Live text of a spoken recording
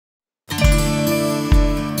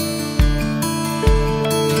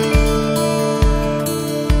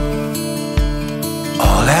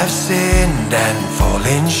and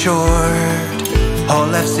fallen short.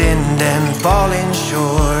 All have sinned and fallen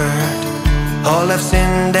short. All have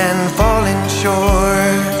sinned and fallen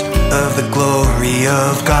short of the glory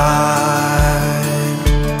of God.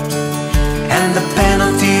 And the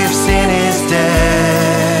penalty of sin is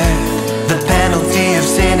death. The penalty of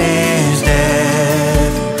sin is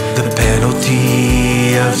death. The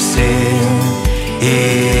penalty of sin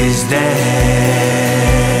is death.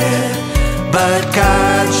 But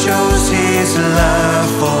God shows His love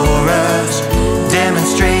for us,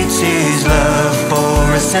 demonstrates His love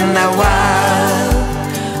for us, and that while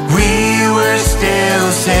we were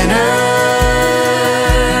still sinners,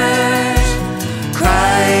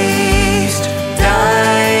 Christ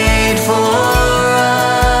died for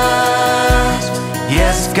us.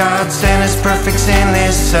 Yes, God sent His perfect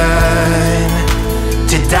sinless Son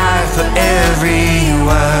to die for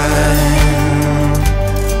everyone.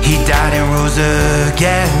 He died and rose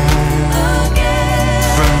again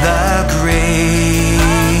from the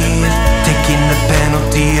grave, taking the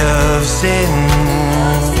penalty of sin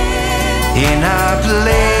in our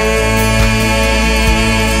place.